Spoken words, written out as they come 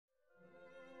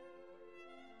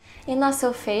In La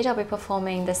Sylphide, I'll be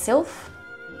performing the Sylph.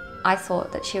 I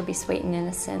thought that she would be sweet and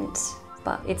innocent,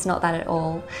 but it's not that at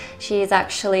all. She is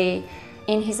actually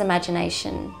in his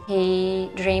imagination. He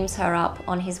dreams her up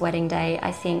on his wedding day,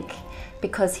 I think,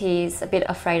 because he's a bit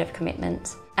afraid of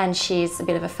commitment, and she's a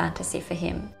bit of a fantasy for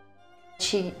him.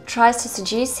 She tries to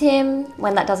seduce him.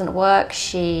 When that doesn't work,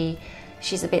 she's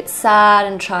a bit sad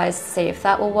and tries to see if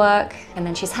that will work, and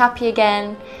then she's happy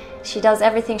again. She does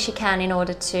everything she can in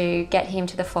order to get him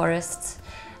to the forest,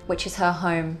 which is her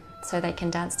home, so they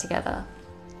can dance together.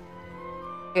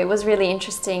 It was really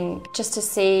interesting just to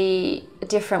see a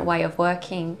different way of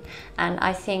working, and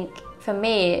I think for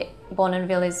me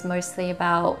Bournonville is mostly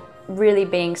about really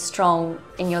being strong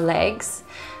in your legs,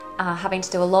 having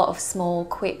to do a lot of small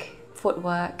quick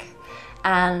footwork,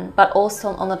 but also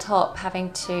on the top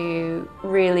having to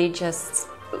really just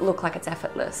look like it's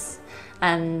effortless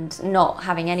and not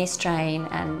having any strain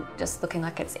and just looking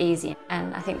like it's easy,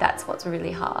 and I think that's what's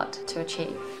really hard to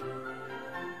achieve.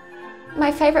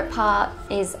 My favourite part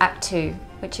is Act 2,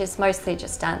 which is mostly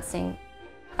just dancing.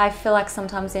 I feel like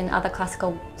sometimes in other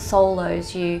classical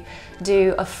solos you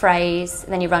do a phrase,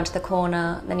 then you run to the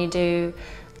corner, then you do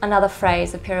another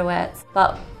phrase of pirouettes,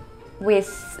 but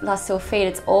with La Sylphide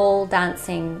it's all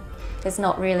dancing. There's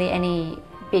not really any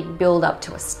big build up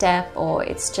to a step, or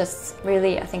it's just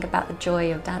really, I think, about the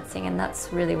joy of dancing, and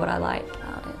that's really what I like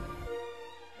about it.